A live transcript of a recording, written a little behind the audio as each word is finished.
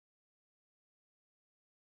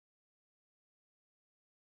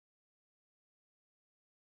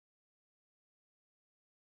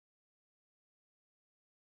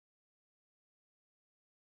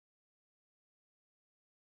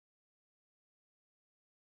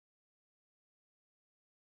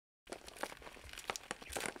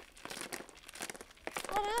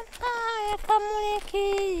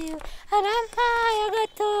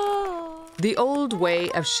The old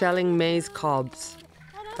way of shelling maize cobs,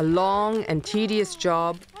 a long and tedious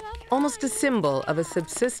job, almost a symbol of a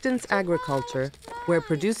subsistence agriculture where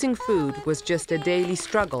producing food was just a daily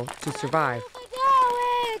struggle to survive.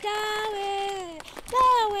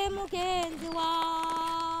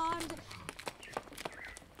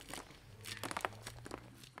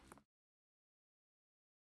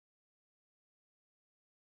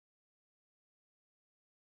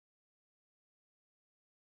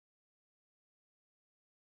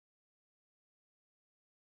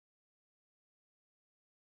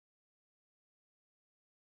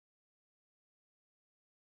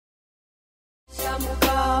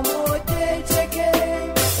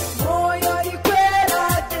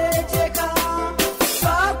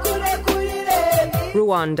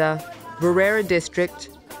 Rwanda, Burera district,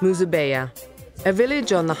 Muzubeya, a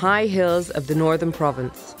village on the high hills of the northern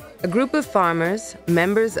province. A group of farmers,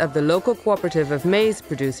 members of the local cooperative of maize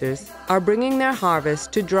producers, are bringing their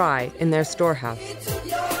harvest to dry in their storehouse.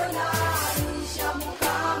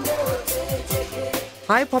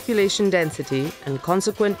 High population density and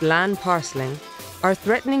consequent land parceling are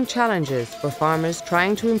threatening challenges for farmers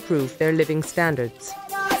trying to improve their living standards.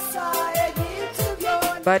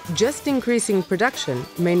 But just increasing production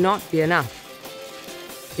may not be enough.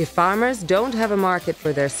 If farmers don't have a market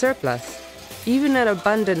for their surplus, even an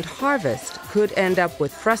abundant harvest could end up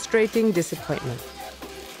with frustrating disappointment.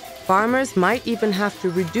 Farmers might even have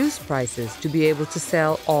to reduce prices to be able to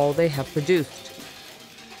sell all they have produced.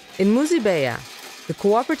 In Muzubeya, the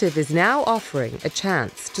cooperative is now offering a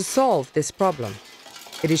chance to solve this problem.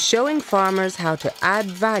 It is showing farmers how to add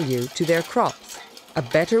value to their crops, a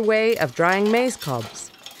better way of drying maize cobs,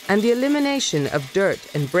 and the elimination of dirt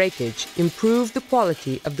and breakage improve the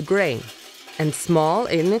quality of the grain. And small,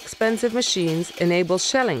 inexpensive machines enable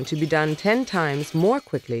shelling to be done 10 times more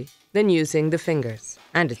quickly than using the fingers,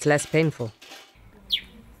 and it's less painful.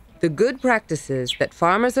 The good practices that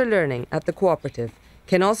farmers are learning at the cooperative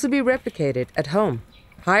can also be replicated at home.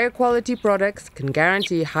 Higher quality products can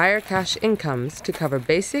guarantee higher cash incomes to cover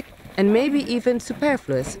basic and maybe even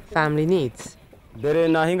superfluous family needs. Before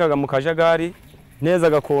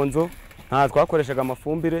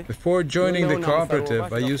joining the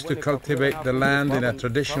cooperative, I used to cultivate the land in a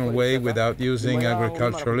traditional way without using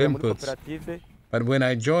agricultural inputs. But when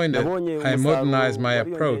I joined it, I modernized my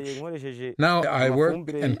approach. Now I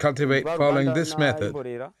work and cultivate following this method,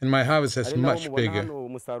 and my harvest is much bigger.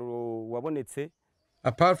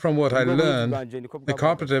 Apart from what I learned, the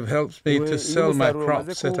cooperative helps me to sell my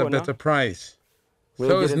crops at a better price.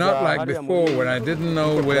 So it's not like before when I didn't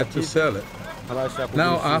know where to sell it.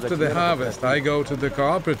 Now, after the harvest, I go to the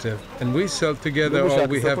cooperative and we sell together all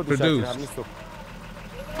we have produced.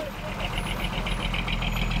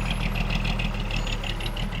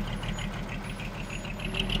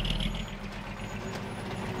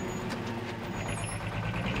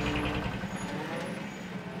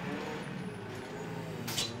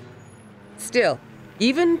 Still,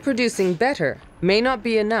 even producing better may not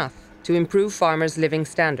be enough to improve farmers' living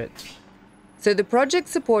standards. So the project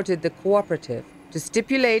supported the cooperative to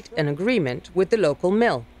stipulate an agreement with the local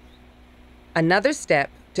mill. Another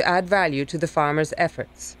step to add value to the farmers'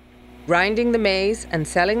 efforts, grinding the maize and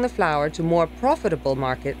selling the flour to more profitable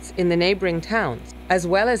markets in the neighboring towns, as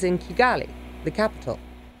well as in Kigali, the capital,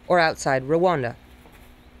 or outside Rwanda.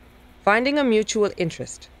 Finding a mutual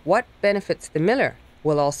interest, what benefits the miller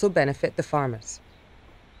will also benefit the farmers.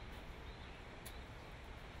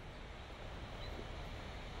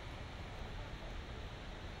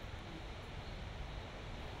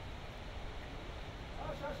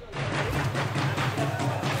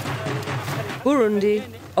 Burundi,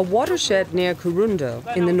 a watershed near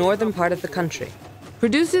Kirundo in the northern part of the country.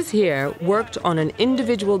 Producers here worked on an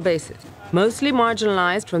individual basis, mostly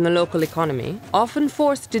marginalized from the local economy, often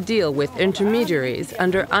forced to deal with intermediaries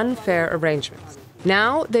under unfair arrangements.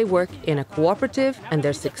 Now they work in a cooperative, and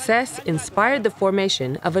their success inspired the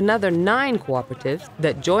formation of another 9 cooperatives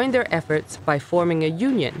that joined their efforts by forming a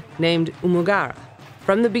union named Umugara.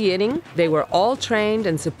 From the beginning, they were all trained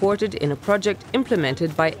and supported in a project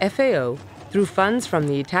implemented by FAO through funds from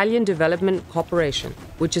the Italian Development Corporation,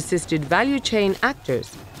 which assisted value chain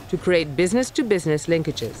actors to create business-to-business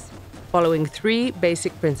linkages, following 3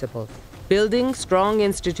 basic principles: building strong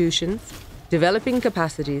institutions, developing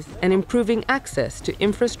capacities, and improving access to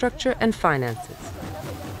infrastructure and finances.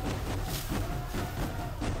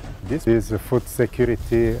 This is a food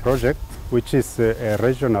security project, which is a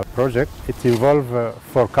regional project. It involves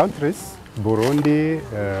 4 countries: Burundi,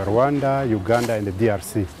 Rwanda, Uganda, and the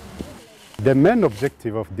DRC. The main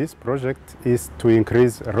objective of this project is to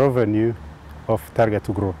increase revenue of target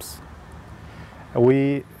groups.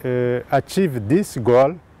 We achieve this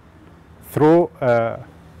goal through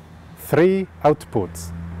 3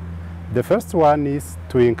 outputs. The first one is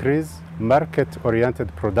to increase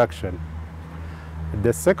market-oriented production.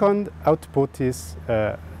 The second output is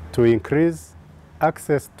to increase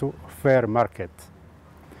access to fair market.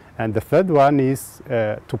 And the third one is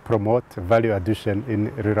to promote value addition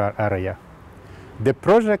in rural area. The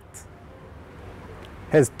project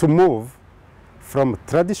has to move from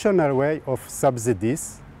traditional way of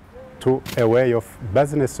subsidies to a way of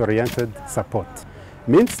business-oriented support.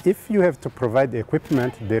 Means if you have to provide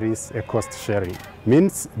equipment, there is a cost sharing.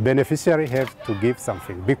 Means beneficiary have to give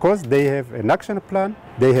something because they have an action plan,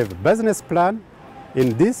 they have a business plan.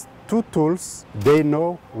 In these 2 tools, they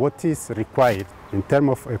know what is required in terms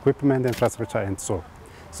of equipment, infrastructure, and so on.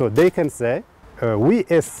 So they can say, we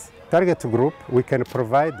as target group, we can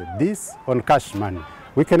provide this on cash money.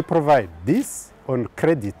 We can provide this on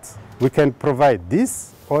credit. We can provide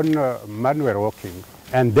this on manual working.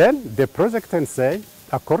 And then the project can say,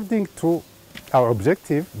 according to our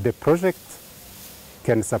objective, the project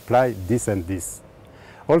can supply this and this.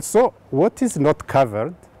 Also, what is not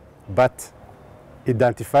covered, but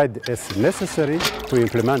identified as necessary to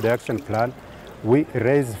implement the action plan, we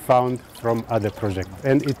raise funds from other projects.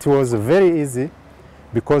 And it was very easy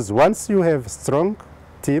because once you have strong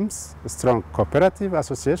teams, strong cooperative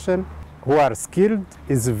association who are skilled,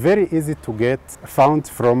 it's very easy to get funds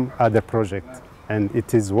from other projects. And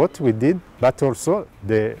it is what we did, but also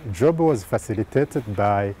the job was facilitated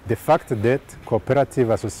by the fact that cooperative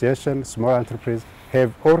associations, small enterprises,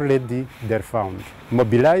 have already their fund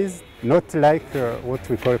mobilized, not like what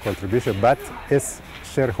we call a contribution, but as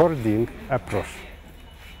shareholding approach.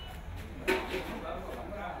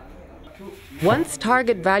 Once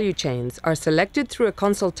target value chains are selected through a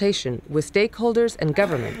consultation with stakeholders and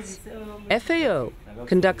governments, FAO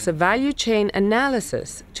conducts a value chain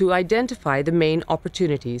analysis to identify the main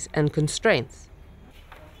opportunities and constraints.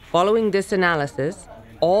 Following this analysis,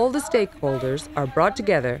 all the stakeholders are brought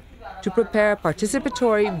together to prepare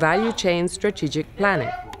participatory value chain strategic planning.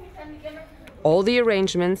 All the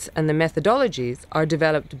arrangements and the methodologies are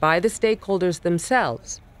developed by the stakeholders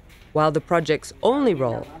themselves, while the project's only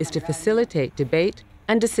role is to facilitate debate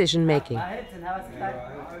and decision-making.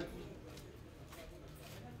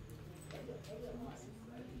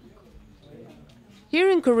 Here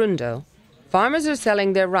in Kirundo, farmers are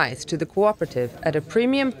selling their rice to the cooperative at a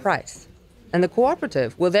premium price, and the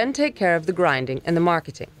cooperative will then take care of the grinding and the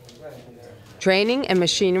marketing. Training and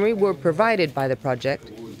machinery were provided by the project,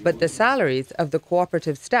 but the salaries of the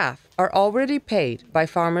cooperative staff are already paid by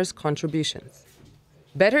farmers' contributions.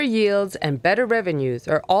 Better yields and better revenues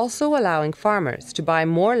are also allowing farmers to buy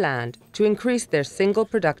more land to increase their single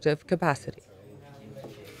productive capacity.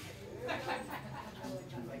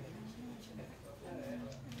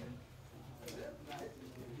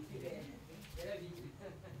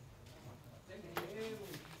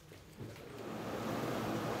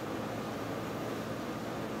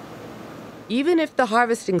 Even if the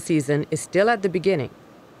harvesting season is still at the beginning,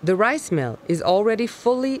 the rice mill is already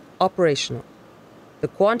fully operational. The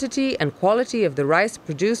quantity and quality of the rice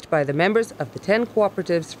produced by the members of the 10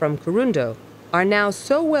 cooperatives from Kirundo are now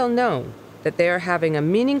so well known that they are having a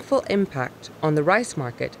meaningful impact on the rice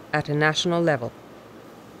market at a national level.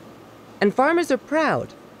 And farmers are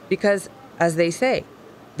proud because, as they say,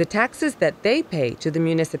 the taxes that they pay to the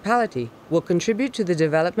municipality will contribute to the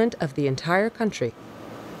development of the entire country.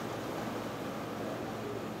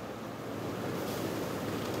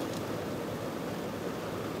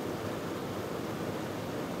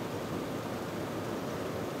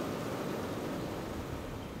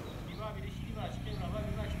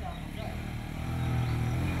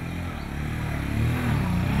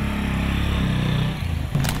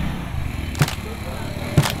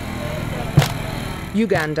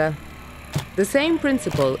 Uganda. The same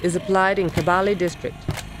principle is applied in Kabale district,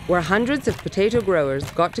 where hundreds of potato growers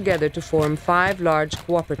got together to form 5 large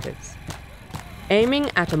cooperatives. Aiming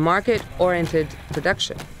at a market-oriented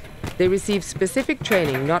production, they receive specific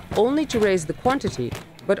training not only to raise the quantity,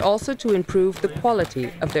 but also to improve the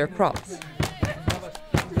quality of their crops.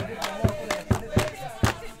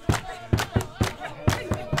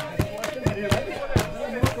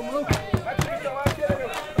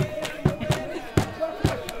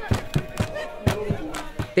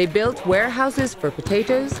 They built warehouses for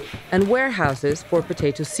potatoes and warehouses for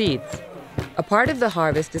potato seeds. A part of the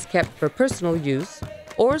harvest is kept for personal use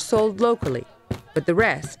or sold locally, but the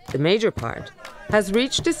rest, the major part, has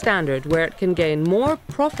reached a standard where it can gain more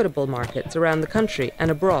profitable markets around the country and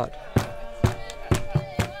abroad.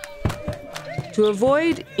 To To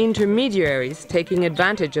avoid intermediaries taking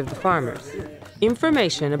advantage of the farmers,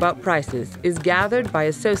 information about prices is gathered by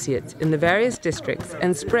associates in the various districts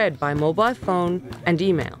and spread by mobile phone and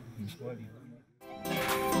email.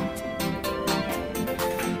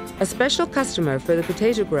 A special customer for the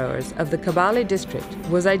potato growers of the Kabale district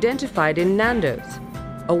was identified in Nando's,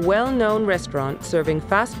 a well-known restaurant serving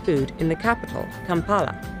fast food in the capital,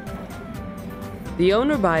 Kampala. The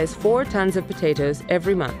owner buys 4 tons of potatoes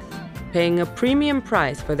every month, paying a premium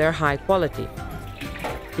price for their high quality.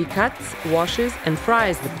 He cuts, washes, and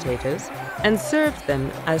fries the potatoes and serves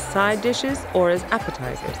them as side dishes or as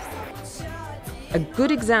appetizers. A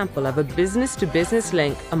good example of a business-to-business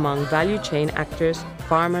link among value chain actors,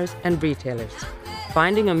 farmers, and retailers,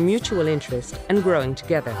 finding a mutual interest and growing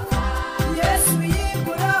together.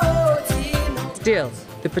 Still,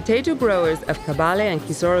 the potato growers of Kabale and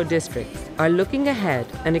Kisoro districts are looking ahead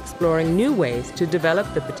and exploring new ways to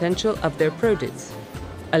develop the potential of their produce.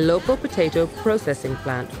 A local potato processing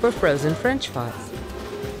plant for frozen French fries.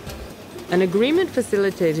 An agreement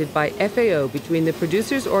facilitated by FAO between the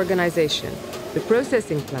producers' organization, the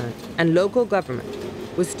processing plant, and local government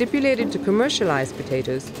was stipulated to commercialize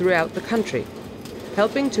potatoes throughout the country,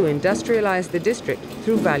 helping to industrialize the district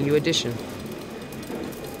through value addition.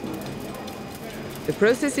 The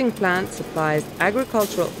processing plant supplies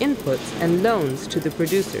agricultural inputs and loans to the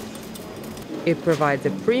producers. It provides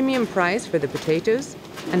a premium price for the potatoes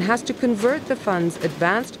and has to convert the funds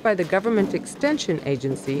advanced by the Government Extension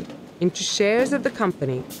Agency into shares of the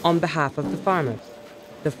company on behalf of the farmers.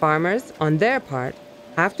 The farmers, on their part,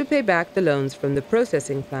 have to pay back the loans from the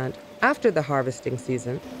processing plant after the harvesting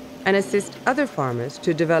season and assist other farmers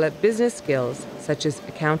to develop business skills such as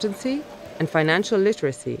accountancy and financial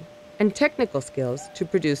literacy and technical skills to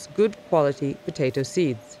produce good quality potato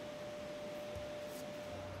seeds.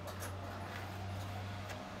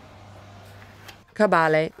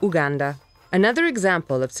 Kabale, Uganda. Another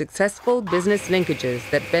example of successful business linkages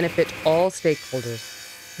that benefit all stakeholders.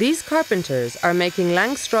 These carpenters are making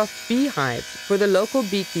Langstroth beehives for the local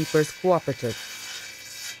beekeepers' cooperative.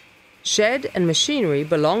 Shed and machinery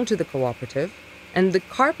belong to the cooperative, and the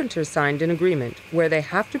carpenters signed an agreement where they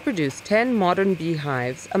have to produce 10 modern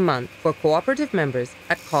beehives a month for cooperative members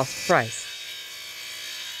at cost price.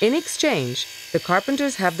 In exchange, the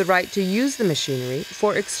carpenters have the right to use the machinery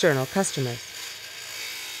for external customers.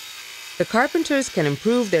 The carpenters can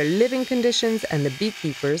improve their living conditions and the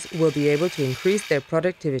beekeepers will be able to increase their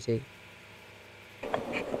productivity.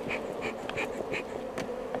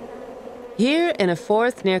 Here in a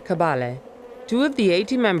forest near Kabale, 2 of the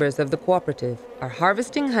 80 members of the cooperative are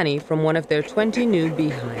harvesting honey from one of their 20 new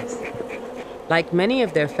beehives. Like many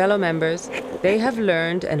of their fellow members, they have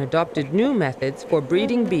learned and adopted new methods for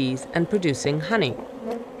breeding bees and producing honey.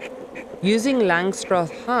 Using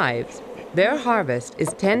Langstroth hives, their harvest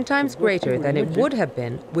is 10 times greater than it would have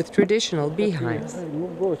been with traditional beehives.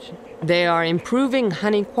 They are improving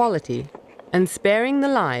honey quality and sparing the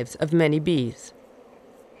lives of many bees.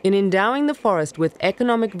 In endowing the forest with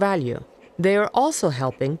economic value, they are also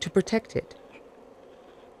helping to protect it.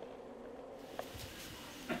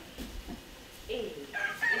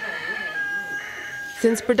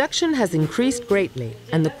 Since production has increased greatly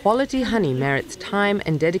and the quality honey merits time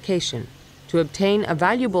and dedication, to obtain a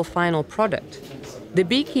valuable final product, the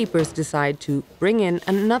beekeepers decide to bring in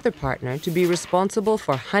another partner to be responsible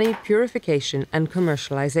for honey purification and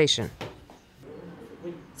commercialization.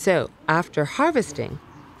 So, after harvesting,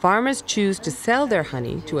 farmers choose to sell their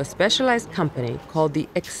honey to a specialized company called the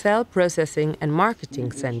Excel Processing and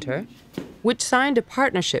Marketing Center, which signed a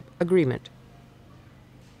partnership agreement.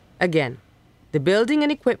 Again, the building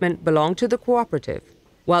and equipment belong to the cooperative,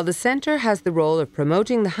 while the center has the role of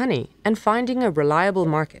promoting the honey and finding a reliable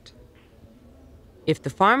market. If the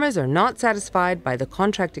farmers are not satisfied by the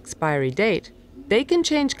contract expiry date, they can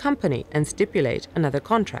change company and stipulate another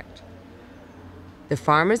contract. The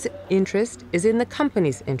farmer's interest is in the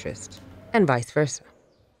company's interest, and vice versa.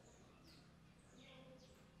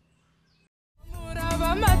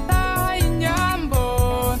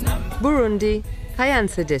 Burundi,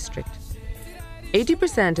 Kayanza district.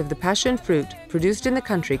 80% of the passion fruit produced in the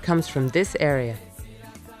country comes from this area.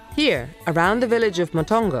 Here, around the village of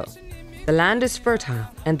Motongo, the land is fertile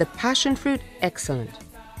and the passion fruit excellent.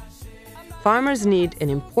 Farmers need an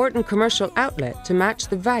important commercial outlet to match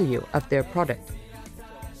the value of their product.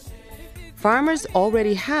 Farmers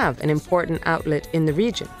already have an important outlet in the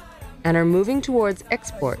region and are moving towards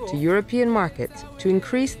export to European markets to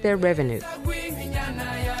increase their revenues.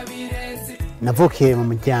 Navukiye mu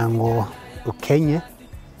muryango ukenye,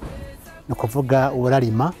 ni ukuvuga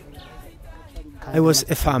urarima, I was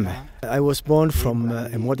a farmer. I was born from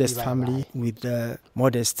a modest family with a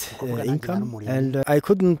modest income, and I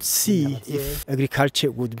couldn't see if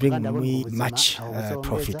agriculture would bring me much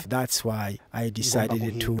profit. That's why I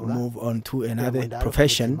decided to move on to another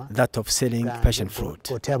profession, that of selling passion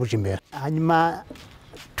fruit.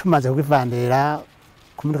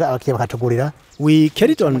 We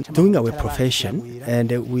carried on doing our profession,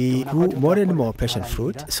 and we grew more and more passion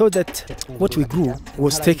fruit, so that what we grew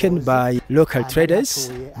was taken by local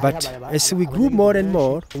traders. But as we grew more and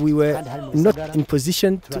more, we were not in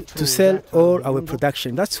position to sell all our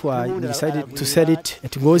production. That's why we decided to sell it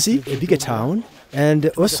at Ngozi, a bigger town, and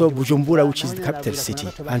also Bujumbura, which is the capital city,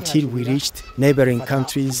 until we reached neighboring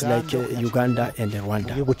countries like Uganda and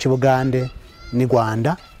Rwanda.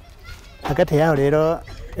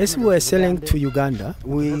 As we were selling to Uganda,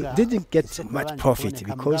 we didn't get much profit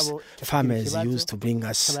because farmers used to bring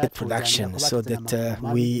us production, so that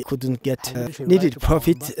we couldn't get needed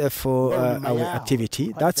profit for our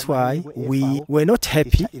activity. That's why we were not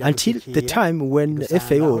happy until the time when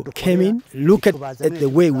FAO came in, looked at the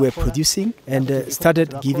way we were producing, and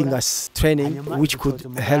started giving us training which could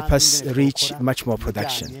help us reach much more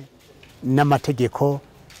production.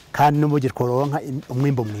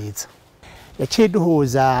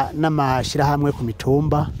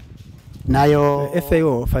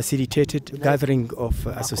 FAO facilitated gathering of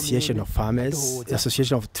association of farmers,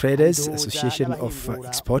 association of traders, association of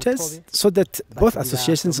exporters, so that both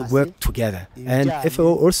associations work together. And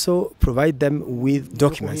FAO also provide them with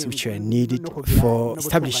documents which are needed for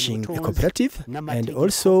establishing a cooperative, and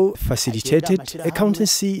also facilitated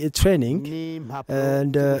accountancy training,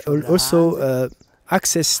 and also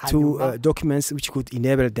access to documents which could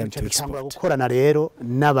enable them to export.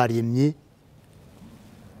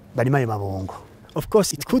 Of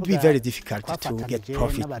course, it could be very difficult to get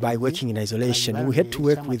profit by working in isolation. We had to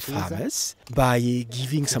work with farmers by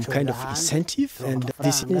giving some kind of incentive, and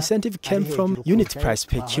this incentive came from unit price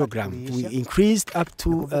per kilogram. We increased up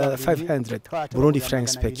to 500 Burundi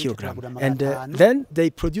francs per kilogram. And then they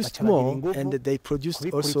produced more, and they produced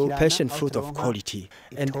also passion fruit of quality.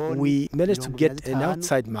 And we managed to get an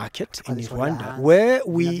outside market in Rwanda, where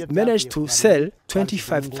we managed to sell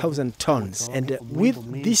 25,000 tons. And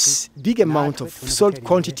with this big amount of sold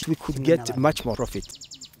quantity, we could get much more profit.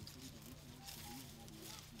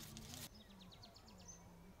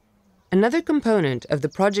 Another component of the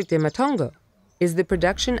project in Matongo is the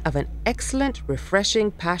production of an excellent, refreshing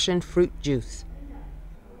passion fruit juice.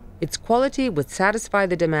 Its quality would satisfy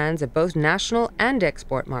the demands of both national and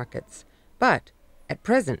export markets, but at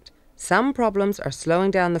present, some problems are slowing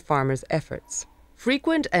down the farmers' efforts.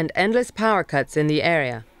 Frequent and endless power cuts in the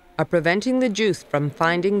area are preventing the juice from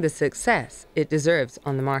finding the success it deserves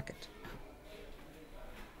on the market.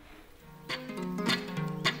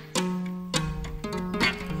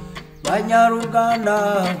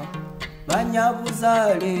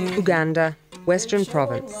 Uganda, Western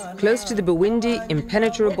Province, close to the Bwindi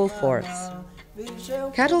impenetrable forests.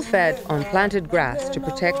 Cattle fed on planted grass to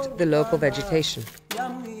protect the local vegetation,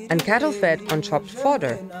 and cattle fed on chopped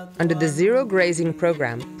fodder under the zero grazing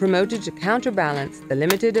program promoted to counterbalance the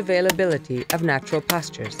limited availability of natural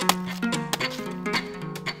pastures.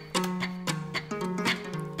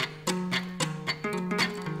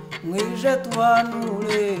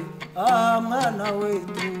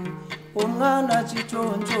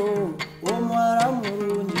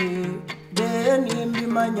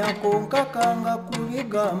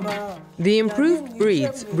 The improved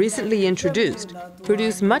breeds recently introduced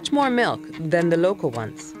produce much more milk than the local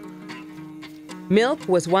ones. Milk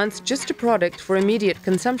was once just a product for immediate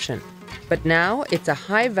consumption, but now it's a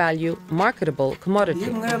high-value, marketable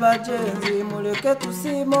commodity.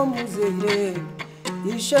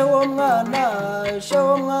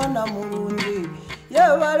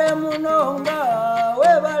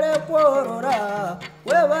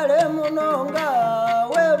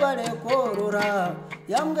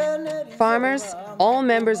 Farmers, all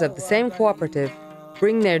members of the same cooperative,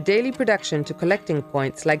 bring their daily production to collecting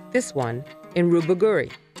points like this one in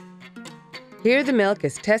Rubuguri. Here the milk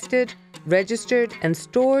is tested, registered, and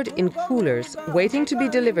stored in coolers waiting to be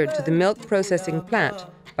delivered to the milk processing plant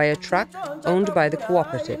by a truck owned by the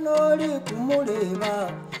cooperative.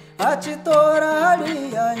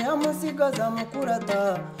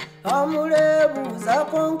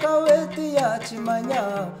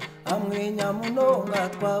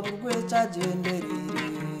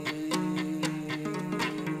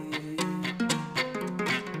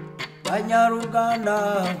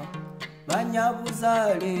 Banyaruganda,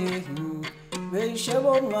 banyabuzale, beshe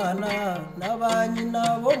bomwana,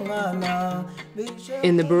 nabanyina bomwana,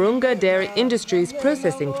 In the Virunga Dairy Industries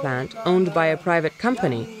processing plant, owned by a private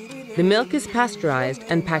company, the milk is pasteurized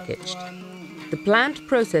and packaged. The plant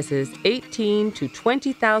processes 18 to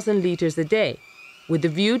 20,000 liters a day, with a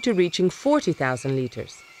view to reaching 40,000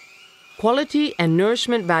 liters. Quality and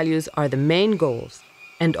nourishment values are the main goals,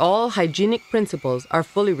 and all hygienic principles are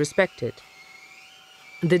fully respected.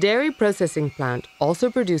 The dairy processing plant also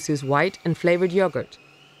produces white and flavored yogurt,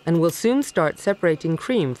 and will soon start separating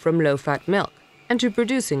cream from low-fat milk and to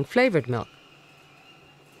producing flavored milk.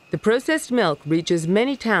 The processed milk reaches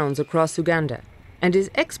many towns across Uganda and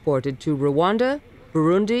is exported to Rwanda,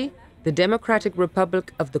 Burundi, the Democratic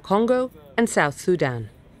Republic of the Congo, and South Sudan.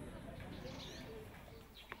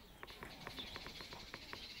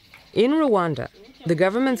 In Rwanda, the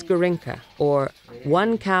government's Gurinka, or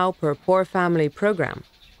One Cow Per Poor Family program,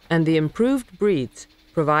 and the improved breeds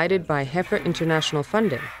provided by Heifer International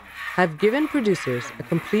Funding have given producers a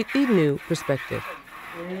completely new perspective.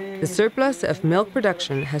 The surplus of milk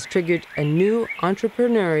production has triggered a new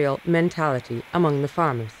entrepreneurial mentality among the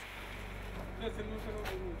farmers.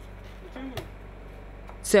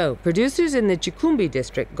 So, producers in the Chikumbi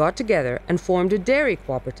district got together and formed a dairy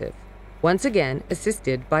cooperative, once again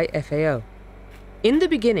assisted by FAO. In the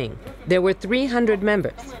beginning, there were 300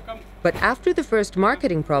 members, but after the first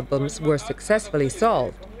marketing problems were successfully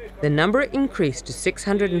solved, the number increased to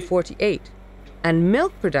 648, and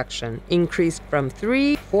milk production increased from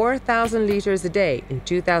 4,000 liters a day in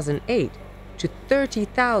 2008 to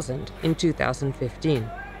 30,000 in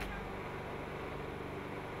 2015.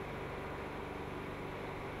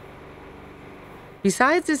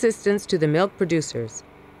 Besides assistance to the milk producers,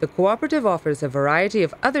 the cooperative offers a variety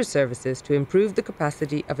of other services to improve the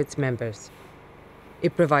capacity of its members.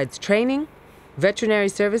 It provides training, veterinary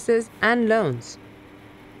services, and loans.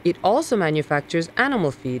 It also manufactures animal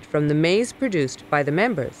feed from the maize produced by the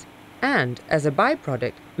members and, as a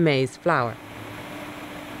byproduct, maize flour.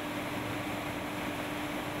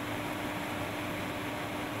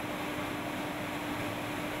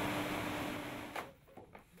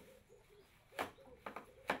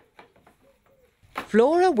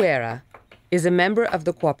 Flora Wera is a member of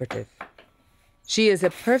the cooperative. She is a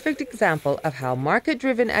perfect example of how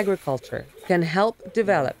market-driven agriculture can help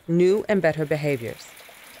develop new and better behaviors.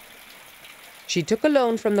 She took a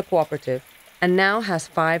loan from the cooperative and now has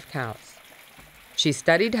 5 cows. She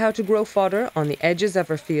studied how to grow fodder on the edges of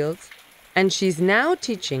her fields, and she's now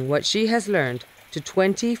teaching what she has learned to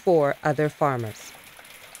 24 other farmers.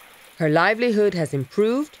 Her livelihood has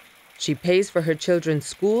improved, she pays for her children's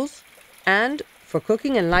schools, and for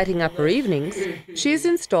cooking and lighting up her evenings, she's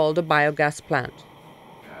installed a biogas plant.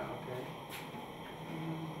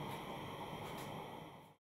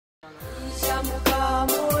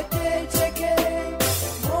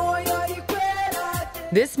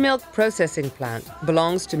 This milk processing plant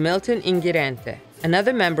belongs to Milton Ingirente,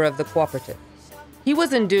 another member of the cooperative. He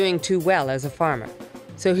wasn't doing too well as a farmer,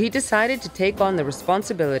 so he decided to take on the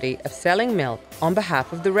responsibility of selling milk on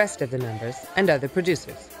behalf of the rest of the members and other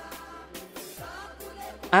producers.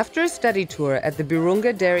 After a study tour at the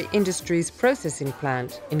Virunga Dairy Industries processing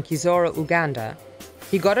plant in Kizora, Uganda,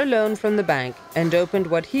 he got a loan from the bank and opened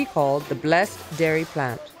what he called the Blessed Dairy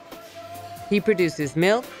Plant. He produces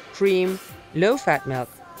milk, cream, low-fat milk,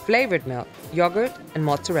 flavored milk, yogurt, and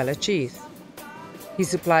mozzarella cheese. He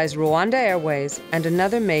supplies Rwanda Airways and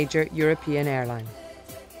another major European airline.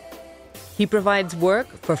 He provides work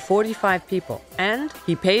for 45 people, and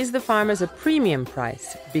he pays the farmers a premium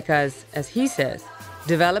price because, as he says,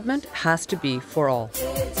 development has to be for all.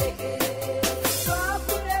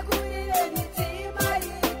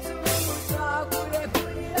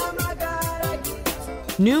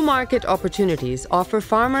 New market opportunities offer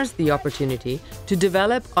farmers the opportunity to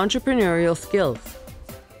develop entrepreneurial skills.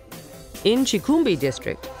 In Chikumbi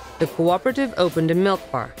district, the cooperative opened a milk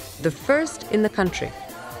bar, the first in the country.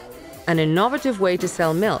 An innovative way to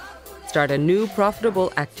sell milk, start a new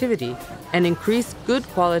profitable activity, and increase good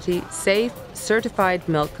quality, safe, certified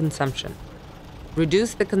milk consumption.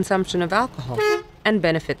 Reduce the consumption of alcohol and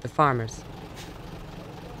benefit the farmers.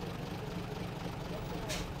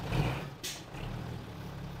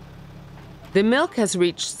 The milk has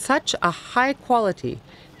reached such a high quality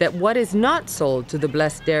that what is not sold to the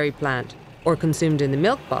Blessed Dairy Plant or consumed in the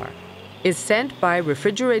milk bar is sent by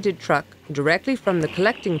refrigerated truck directly from the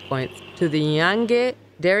collecting points to the Nyange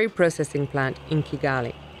Dairy Processing Plant in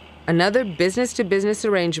Kigali, another business-to-business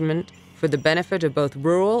arrangement for the benefit of both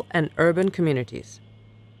rural and urban communities.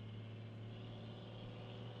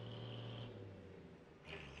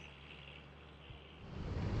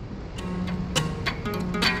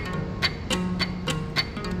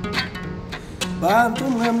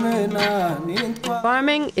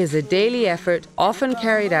 Farming is a daily effort often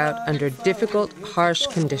carried out under difficult, harsh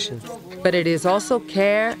conditions. But it is also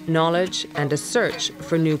care, knowledge, and a search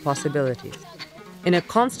for new possibilities. In a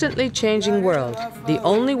constantly changing world, the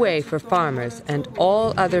only way for farmers and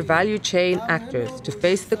all other value chain actors to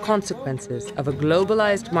face the consequences of a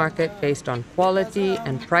globalized market based on quality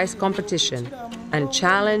and price competition and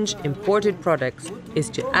challenge imported products is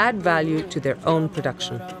to add value to their own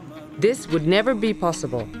production. This would never be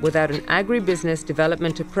possible without an agribusiness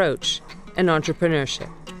development approach and entrepreneurship.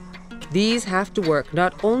 These have to work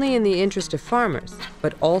not only in the interest of farmers,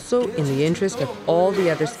 but also in the interest of all the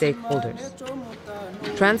other stakeholders.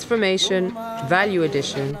 Transformation, value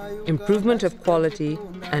addition, improvement of quality,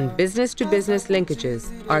 and business-to-business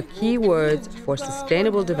linkages are key words for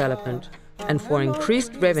sustainable development and for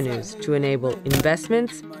increased revenues to enable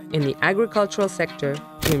investments in the agricultural sector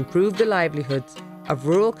to improve the livelihoods of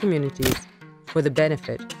rural communities for the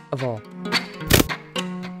benefit of all.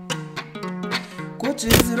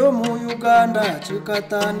 Kuchiziro mu Uganda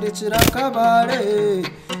chikatandikira kabale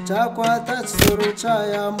chakwata kisoro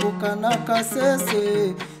chayambuka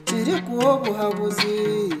nakasese chiri kuho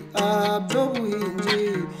buhabuzi abyo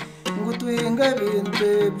buhinji ngutuhinga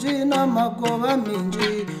ibintu byina magoba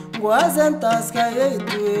minji ngwaze ntaskaye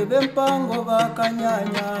itwebe mpango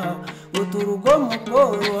bakanyanya uturugo mu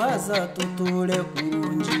bworo haza tuture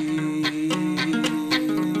kurunji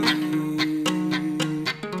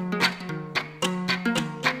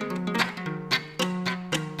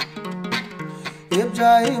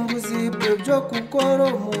ebyahinguzi byo kukoro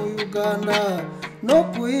mu Uganda no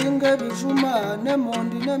kuhinga bijuma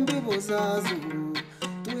nemondi nembibo zazo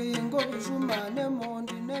tuhingo bijuma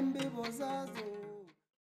nemondi nembibo zazo